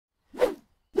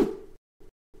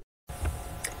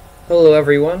Hello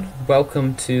everyone,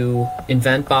 welcome to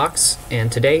InventBox, and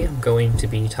today I'm going to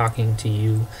be talking to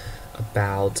you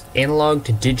about analog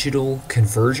to digital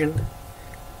conversion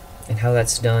and how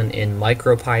that's done in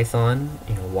MicroPython,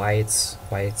 why it's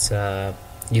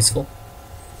useful.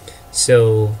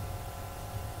 So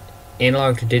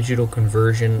analog to digital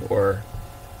conversion, or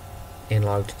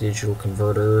analog to digital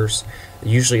converters,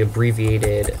 usually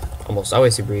abbreviated, almost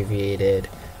always abbreviated,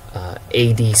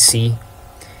 ADC.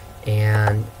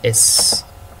 And it's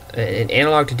an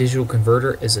analog to digital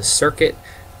converter is a circuit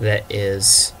that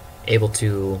is able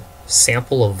to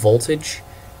sample a voltage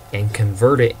and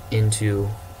convert it into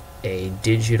a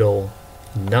digital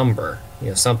number,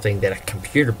 something that a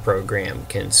computer program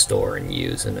can store and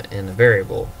use in a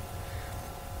variable.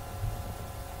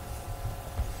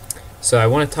 So I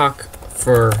want to talk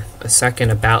for a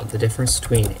second about the difference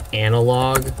between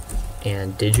analog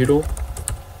and digital.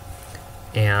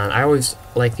 And I always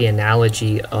like the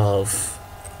analogy of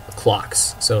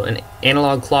clocks. So an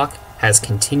analog clock has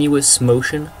continuous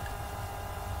motion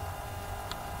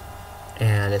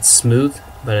and it's smooth,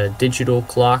 but a digital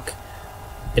clock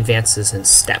advances in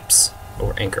steps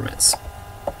or increments.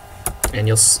 And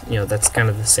that's kind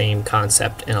of the same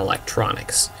concept in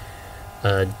electronics.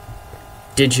 A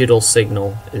digital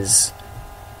signal is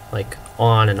like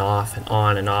on and off and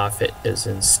on and off. It is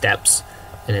in steps,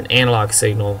 and an analog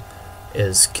signal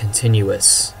is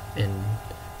continuous and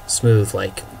smooth,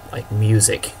 like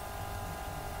music.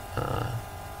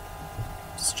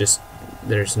 It's just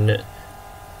it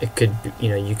could be,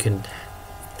 you can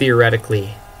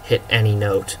theoretically hit any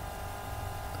note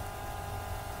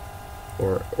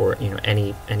or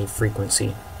any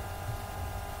frequency.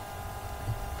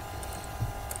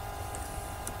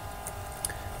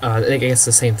 I guess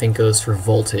the same thing goes for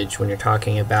voltage. When you're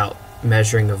talking about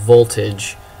measuring a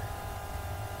voltage,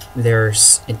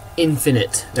 there's an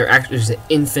infinite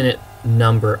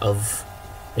number of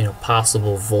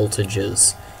possible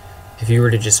voltages. If you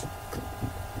were to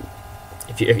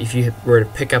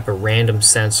pick up a random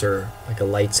sensor, like a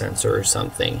light sensor or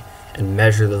something, and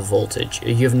measure the voltage,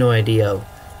 you have no idea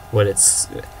what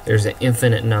there's an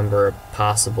infinite number of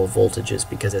possible voltages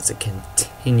because it's a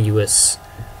continuous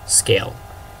scale,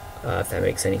 if that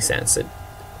makes any sense.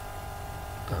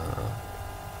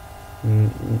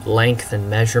 Length and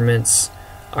measurements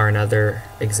are another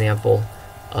example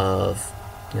of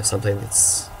something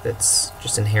that's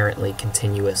just inherently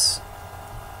continuous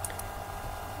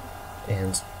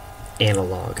and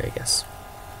analog, I guess.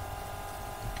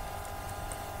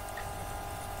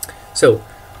 So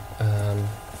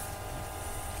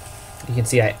you can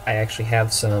see I actually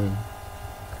have some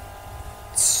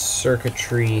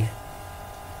circuitry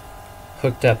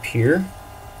hooked up here.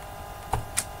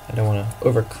 I don't want to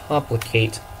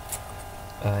overcomplicate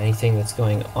anything that's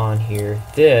going on here.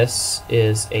 This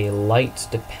is a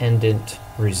light-dependent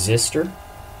resistor.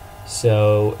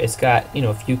 So it's got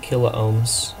a few kilo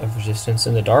ohms of resistance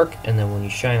in the dark, and then when you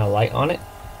shine a light on it,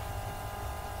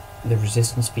 the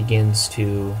resistance begins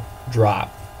to drop,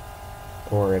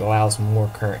 or it allows more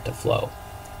current to flow,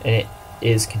 and it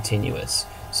is continuous.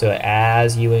 So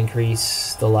as you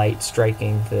increase the light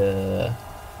striking the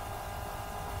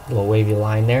little wavy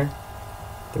line there,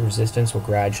 the resistance will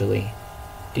gradually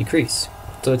decrease.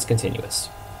 So it's continuous.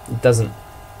 It doesn't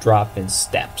drop in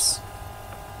steps.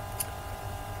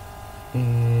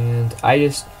 And I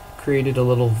just created a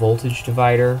little voltage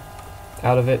divider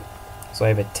out of it. So I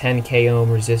have a 10k ohm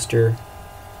resistor,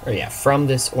 from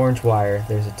this orange wire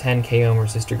there's a 10k ohm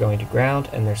resistor going to ground,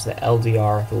 and there's the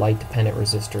LDR, the light dependent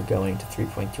resistor, going to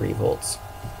 3.3 volts.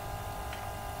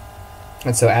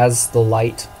 And so as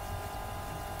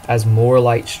more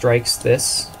light strikes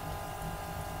this,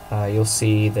 you'll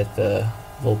see that the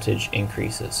voltage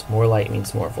increases. More light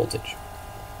means more voltage.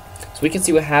 So we can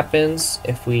see what happens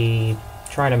if we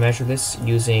try to measure this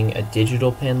using a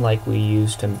digital pin like we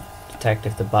used to detect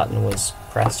if the button was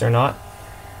pressed or not.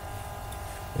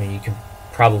 You can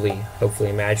hopefully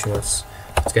imagine what's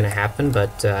going to happen,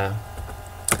 but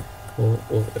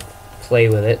we'll play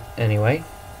with it anyway.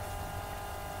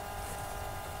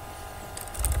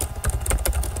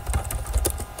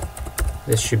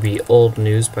 This should be old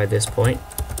news by this point.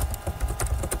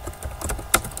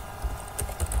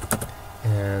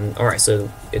 And alright,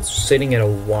 so it's sitting at a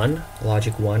 1,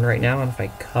 logic 1 right now, and if I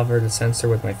cover the sensor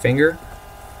with my finger,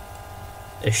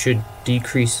 it should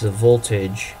decrease the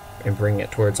voltage and bring it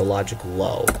towards a logic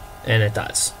low, and it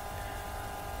does.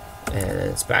 And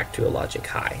it's back to a logic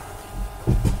high.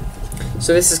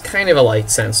 So this is kind of a light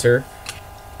sensor.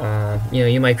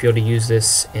 You might be able to use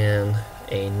this in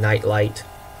a night light,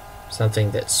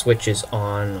 something that switches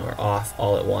on or off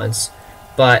all at once.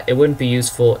 but it wouldn't be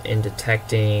useful in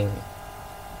detecting,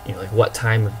 like what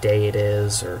time of day it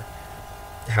is or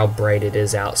how bright it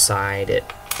is outside.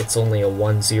 It's only a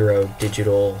 1-0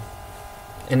 digital,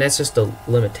 and that's just a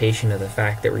limitation of the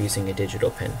fact that we're using a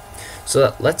digital pin.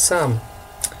 So let's we'll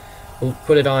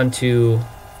move it on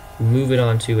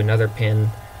to another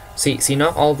pin. See,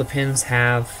 not all the pins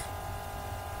have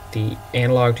the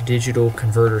analog to digital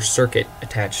converter circuit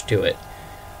attached to it.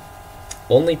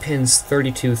 Only pins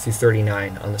 32 through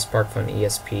 39 on the SparkFun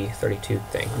ESP32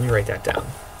 thing. Let me write that down.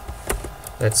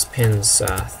 That's pins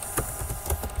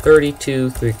 32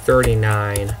 through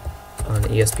 39 on the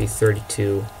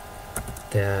ESP32.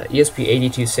 The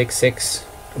ESP8266,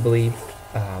 I believe,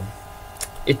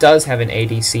 it does have an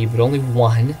ADC, but only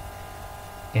one,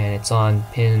 and it's on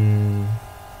pin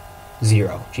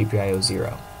 0, GPIO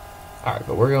 0. Alright,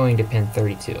 but we're going to pin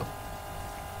 32.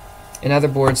 And other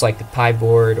boards like the Pi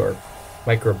board or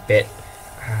Microbit,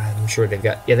 I'm sure they've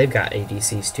got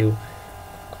ADCs too.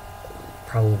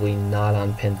 Probably not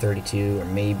on pin 32, or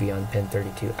maybe on pin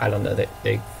 32. I don't know, that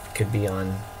they could be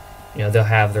on, they'll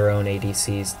have their own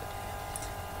ADCs.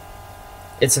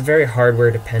 It's a very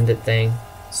hardware dependent thing,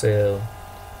 so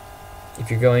if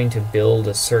you're going to build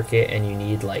a circuit and you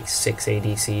need like 6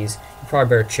 ADCs, you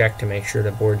probably better check to make sure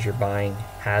the board you're buying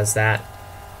has that,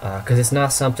 because it's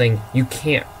not something you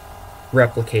can't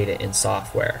replicate it in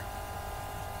software.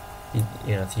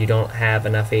 If you don't have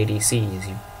enough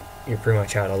ADCs, you're pretty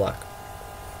much out of luck.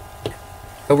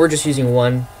 But we're just using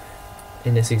one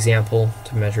in this example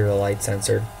to measure the light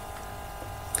sensor.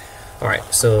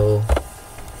 Alright, so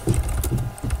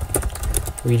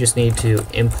we just need to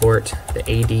import the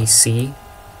ADC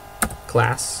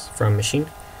class from machine,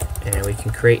 and we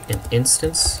can create an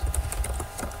instance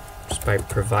just by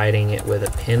providing it with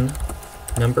a pin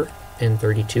number, pin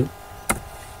 32.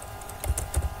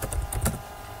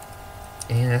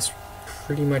 And that's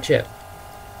pretty much it.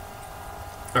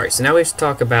 Alright, so now we have to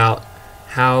talk about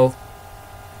how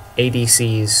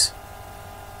ADCs,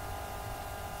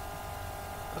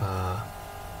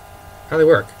 how they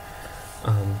work.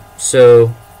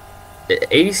 So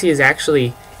ADC is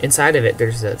actually, inside of it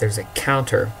there's a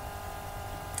counter,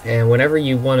 and whenever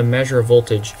you want to measure a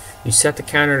voltage, you set the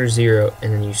counter to 0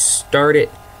 and then you start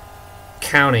it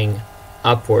counting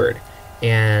upward,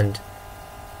 and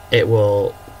it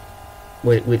will,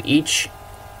 with each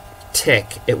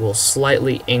tick, it will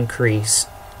slightly increase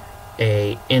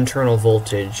a internal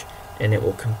voltage, and it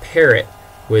will compare it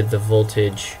with the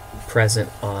voltage present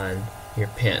on your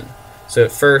pin. So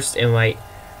at first it might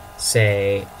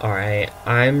say, alright,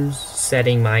 I'm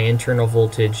setting my internal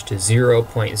voltage to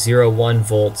 0.01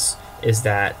 volts. Is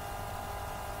that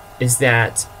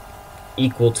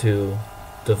equal to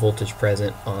the voltage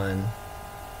present on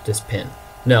this pin?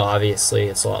 No, obviously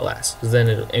it's a lot less. So then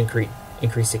it'll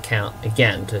increase the count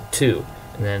again to 2,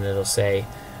 and then it'll say,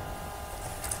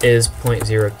 is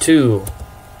 0.02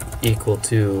 equal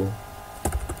to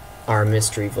our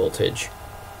mystery voltage?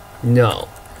 No.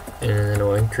 And then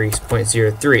it'll increase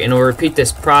 0.03, and it'll repeat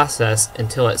this process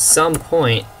until at some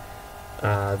point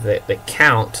the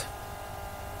count,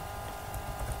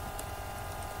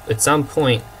 at some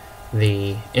point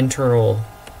the internal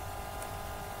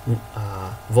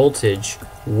voltage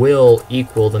will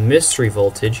equal the mystery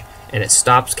voltage, and it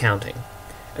stops counting.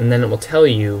 And then it will tell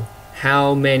you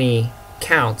how many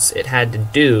counts it had to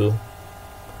do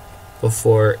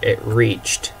before it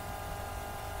reached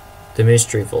the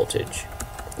mystery voltage.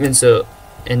 And so,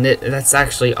 that's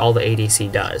actually all the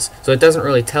ADC does. So it doesn't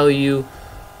really tell you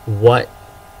what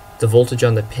the voltage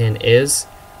on the pin is,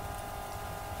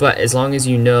 but as long as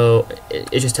you know,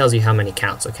 it just tells you how many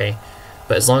counts, okay?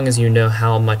 But as long as you know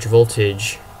how much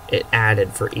voltage it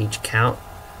added for each count,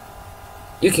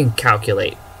 you can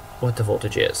calculate what the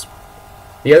voltage is.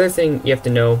 The other thing you have to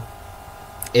know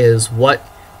is what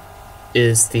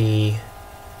is the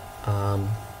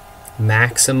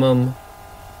maximum,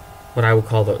 what I would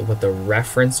call what the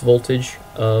reference voltage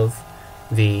of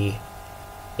the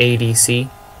ADC,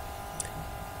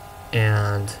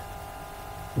 and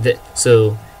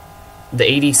so the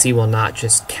ADC will not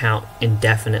just count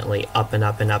indefinitely up and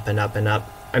up and up and up and up.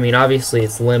 I mean, obviously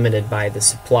it's limited by the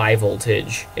supply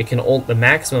voltage. The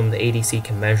maximum the ADC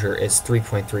can measure is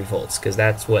 3.3 volts, because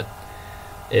that's what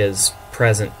is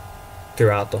present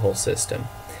throughout the whole system.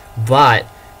 But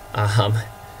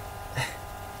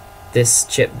this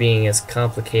chip being as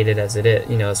complicated as it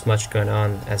is, as much going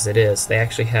on as it is, they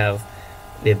actually have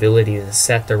the ability to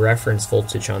set the reference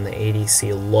voltage on the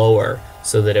ADC lower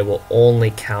so that it will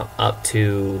only count up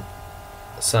to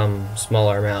some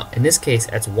smaller amount. In this case,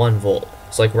 that's 1 volt.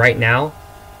 So like right now,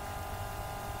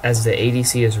 as the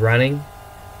ADC is running,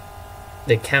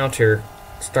 the counter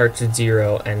starts at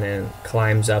 0 and then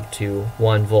climbs up to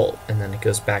 1 volt, and then it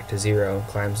goes back to 0 and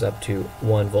climbs up to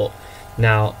 1 volt.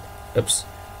 Now, that's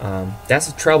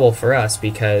a trouble for us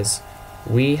because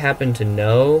we happen to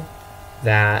know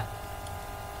that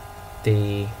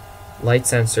the light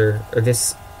sensor, or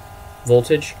this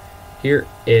voltage here,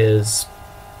 is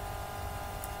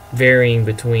varying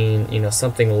between, you know,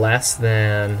 something less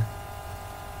than,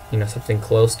 you know, something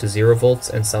close to 0 volts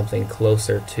and something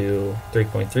closer to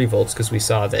 3.3 volts, because we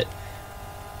saw that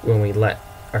when we let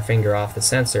our finger off the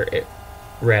sensor, it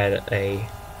read a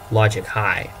logic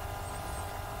high.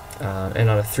 And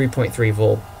on a 3.3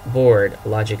 volt board,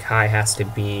 logic high has to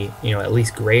be, you know, at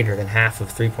least greater than half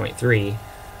of 3.3,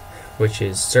 which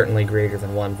is certainly greater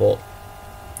than 1 volt.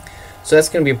 So that's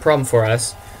going to be a problem for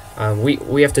us.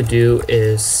 We have to do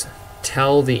is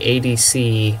tell the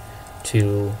ADC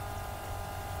to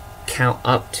count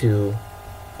up to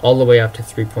all the way up to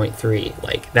 3.3.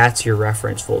 Like, that's your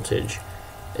reference voltage,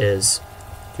 is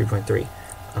 3.3.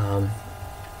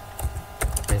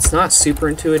 It's not super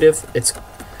intuitive.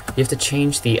 You have to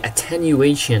change the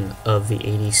attenuation of the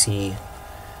ADC,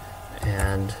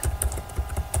 and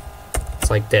it's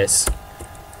like this.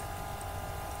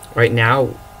 Right now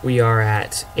we are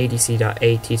at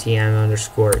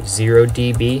adc.attm_0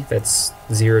 dB. That's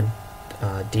 0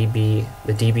 dB,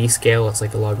 the dB scale. It's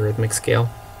like a logarithmic scale.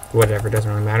 Whatever,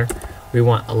 doesn't really matter. We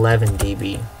want 11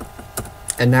 dB,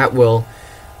 and that will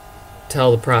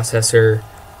tell the processor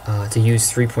to use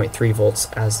 3.3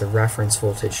 volts as the reference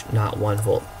voltage, not 1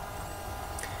 volt.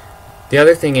 The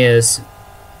other thing is,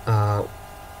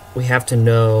 we have to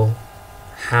know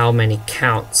how many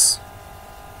counts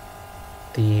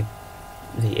the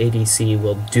ADC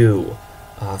will do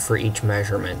for each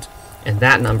measurement, and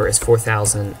that number is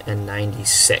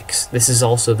 4096. This is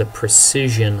also the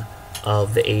precision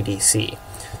of the ADC.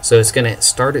 So it's going to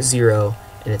start at 0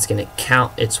 and it's going to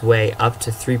count its way up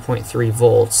to 3.3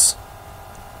 volts,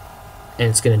 and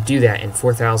it's going to do that in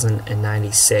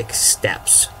 4096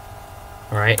 steps.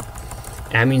 Alright?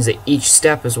 That means that each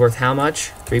step is worth how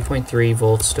much? 3.3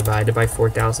 volts divided by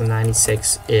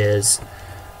 4096 is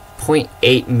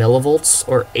 0.8 millivolts,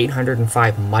 or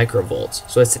 805 microvolts.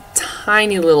 So it's a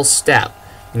tiny little step.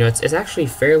 You know, it's actually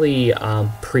fairly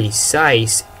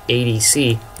precise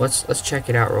ADC. Let's check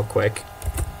it out real quick.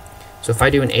 So if I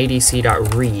do an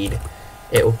adc.read,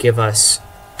 it will give us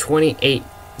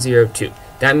 2802.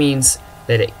 That means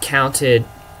that it counted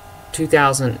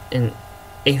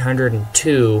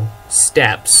 2,802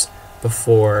 steps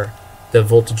before the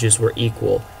voltages were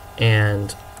equal,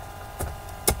 and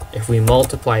if we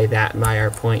multiply that by our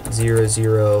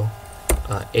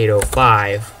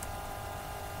 0.00805,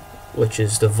 which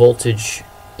is the voltage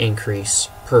increase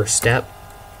per step,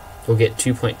 we'll get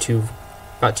 2.2,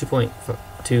 about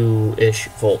 2.2-ish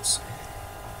volts.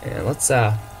 And let's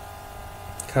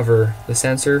cover the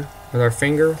sensor with our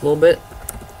finger a little bit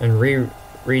and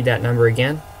read that number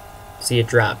again. See, it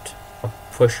dropped. I'll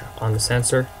push on the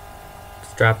sensor.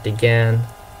 It's dropped again,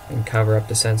 and cover up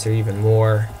the sensor even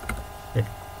more. It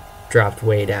dropped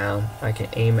way down. I can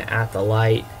aim it at the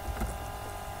light,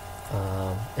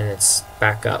 and it's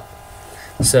back up.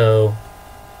 So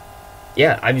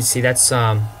yeah, obviously that's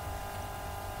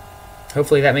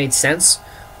hopefully that made sense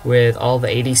with all the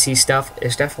ADC stuff.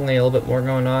 There's definitely a little bit more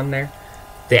going on there.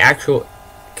 The actual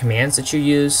commands that you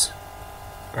use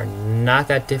are not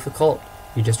that difficult.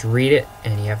 You just read it,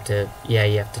 and you have to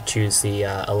choose the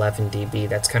 11 dB.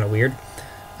 That's kind of weird.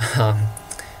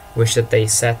 Wish that they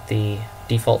set the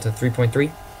default to 3.3,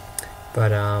 but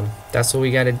that's what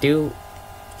we got to do.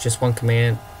 Just one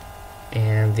command,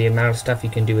 and the amount of stuff you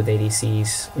can do with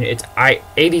ADCs.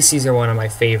 ADCs are one of my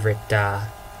favorite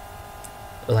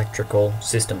electrical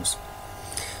systems.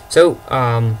 So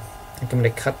I think I'm going to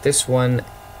cut this one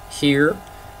here,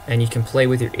 and you can play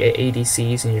with your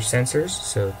ADCs and your sensors.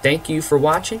 So thank you for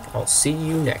watching. I'll see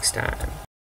you next time.